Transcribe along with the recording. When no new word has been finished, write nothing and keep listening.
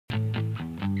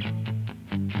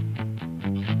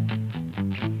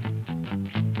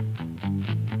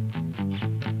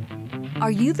Are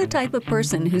you the type of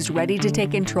person who's ready to take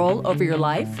control over your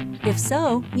life? If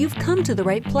so, you've come to the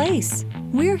right place.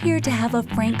 We're here to have a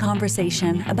frank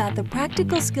conversation about the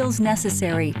practical skills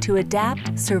necessary to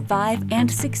adapt, survive, and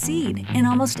succeed in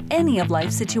almost any of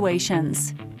life's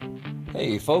situations.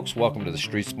 Hey folks, welcome to the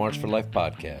Street Smarts for Life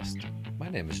podcast. My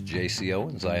name is J.C.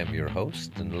 Owens. I am your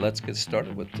host, and let's get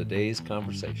started with today's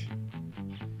conversation.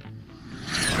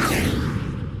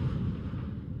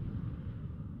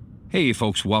 Hey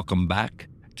folks, welcome back.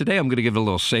 Today I'm going to give a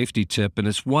little safety tip, and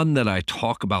it's one that I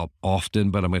talk about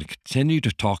often, but I'm going to continue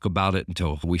to talk about it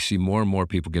until we see more and more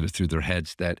people get it through their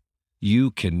heads that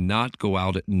you cannot go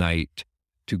out at night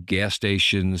to gas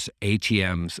stations,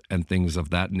 ATMs, and things of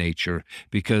that nature,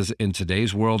 because in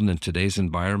today's world and in today's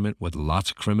environment with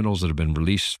lots of criminals that have been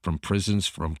released from prisons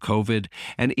from COVID,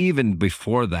 and even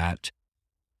before that,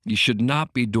 you should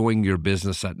not be doing your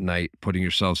business at night, putting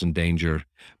yourselves in danger.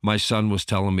 My son was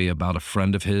telling me about a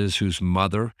friend of his whose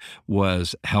mother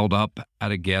was held up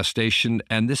at a gas station,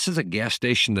 and this is a gas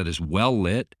station that is well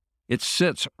lit. It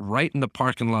sits right in the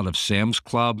parking lot of Sam's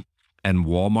Club and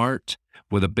Walmart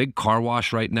with a big car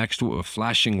wash right next to it with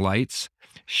flashing lights.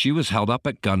 She was held up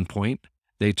at gunpoint.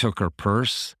 They took her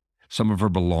purse, some of her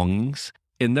belongings.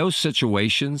 In those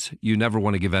situations, you never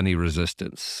want to give any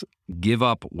resistance. Give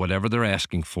up whatever they're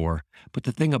asking for. But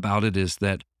the thing about it is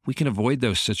that we can avoid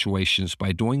those situations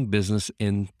by doing business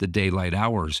in the daylight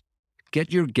hours.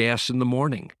 Get your gas in the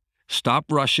morning.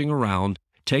 Stop rushing around.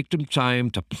 Take some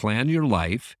time to plan your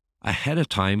life ahead of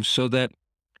time so that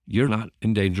you're not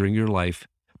endangering your life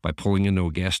by pulling into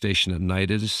a gas station at night.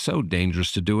 It is so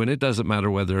dangerous to do, and it doesn't matter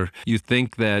whether you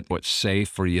think that it's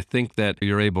safe or you think that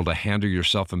you're able to handle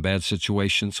yourself in bad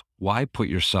situations. Why put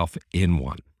yourself in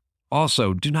one?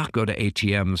 Also, do not go to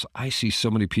ATMs. I see so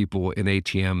many people in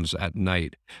ATMs at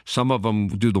night. Some of them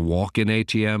do the walk-in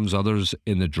ATMs, others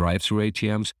in the drive-through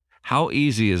ATMs. How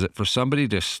easy is it for somebody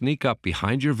to sneak up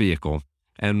behind your vehicle,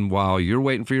 and while you're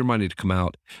waiting for your money to come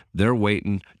out, they're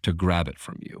waiting to grab it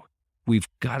from you? We've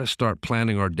got to start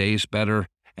planning our days better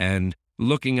and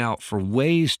looking out for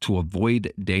ways to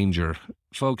avoid danger.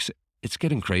 Folks, it's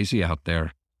getting crazy out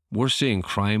there. We're seeing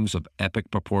crimes of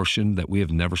epic proportion that we have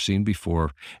never seen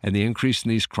before, and the increase in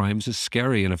these crimes is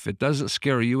scary. And if it doesn't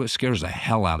scare you, it scares the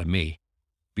hell out of me,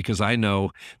 because I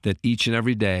know that each and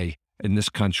every day in this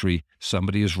country,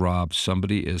 somebody is robbed,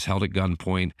 somebody is held at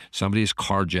gunpoint, somebody is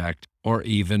carjacked, or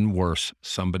even worse,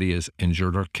 somebody is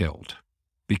injured or killed,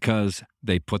 because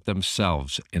they put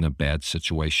themselves in a bad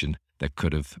situation that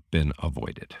could have been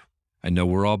avoided. I know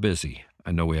we're all busy.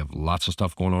 I know we have lots of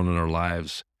stuff going on in our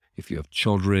lives. If you have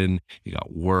children, you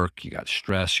got work, you got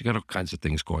stress, you got all kinds of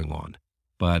things going on.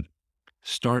 But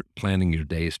start planning your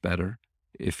days better.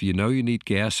 If you know you need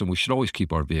gas, and we should always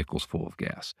keep our vehicles full of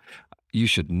gas, you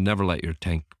should never let your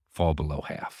tank fall below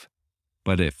half.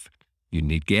 But if you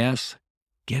need gas,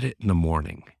 get it in the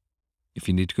morning. If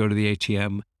you need to go to the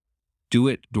ATM, do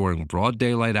it during broad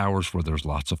daylight hours where there's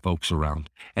lots of folks around.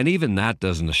 And even that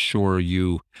doesn't assure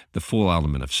you the full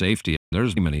element of safety.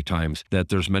 There's many times that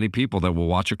there's many people that will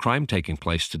watch a crime taking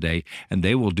place today and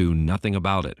they will do nothing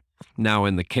about it. Now,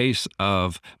 in the case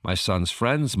of my son's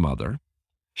friend's mother,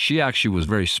 she actually was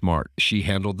very smart. She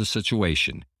handled the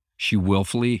situation. She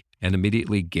willfully and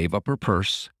immediately gave up her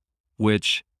purse,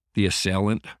 which the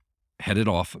assailant headed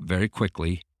off very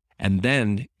quickly. And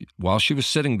then while she was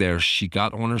sitting there, she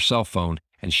got on her cell phone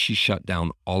and she shut down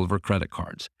all of her credit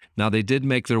cards. Now, they did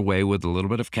make their way with a little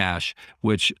bit of cash,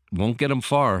 which won't get them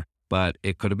far, but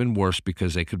it could have been worse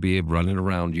because they could be running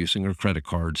around using her credit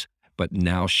cards. But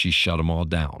now she shut them all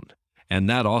down. And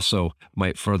that also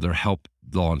might further help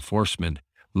law enforcement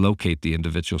locate the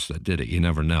individuals that did it. You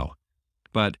never know.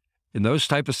 But in those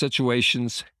type of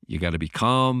situations, you got to be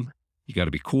calm. You got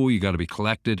to be cool, you got to be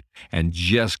collected, and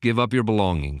just give up your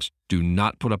belongings. Do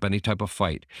not put up any type of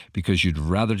fight, because you'd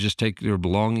rather just take your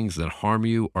belongings than harm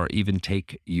you or even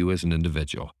take you as an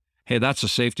individual. Hey, that's a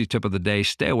safety tip of the day.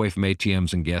 Stay away from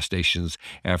ATMs and gas stations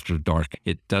after dark.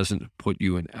 It doesn't put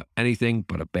you in anything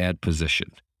but a bad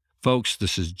position. Folks,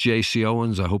 this is J.C.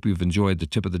 Owens. I hope you've enjoyed the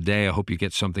tip of the day. I hope you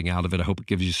get something out of it. I hope it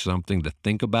gives you something to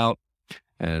think about.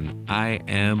 And I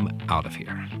am out of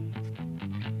here.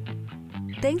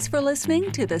 Thanks for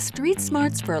listening to the Street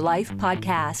Smarts for Life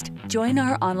podcast. Join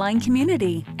our online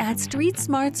community at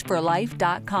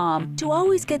streetsmartsforlife.com to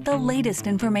always get the latest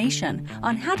information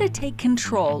on how to take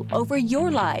control over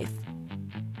your life.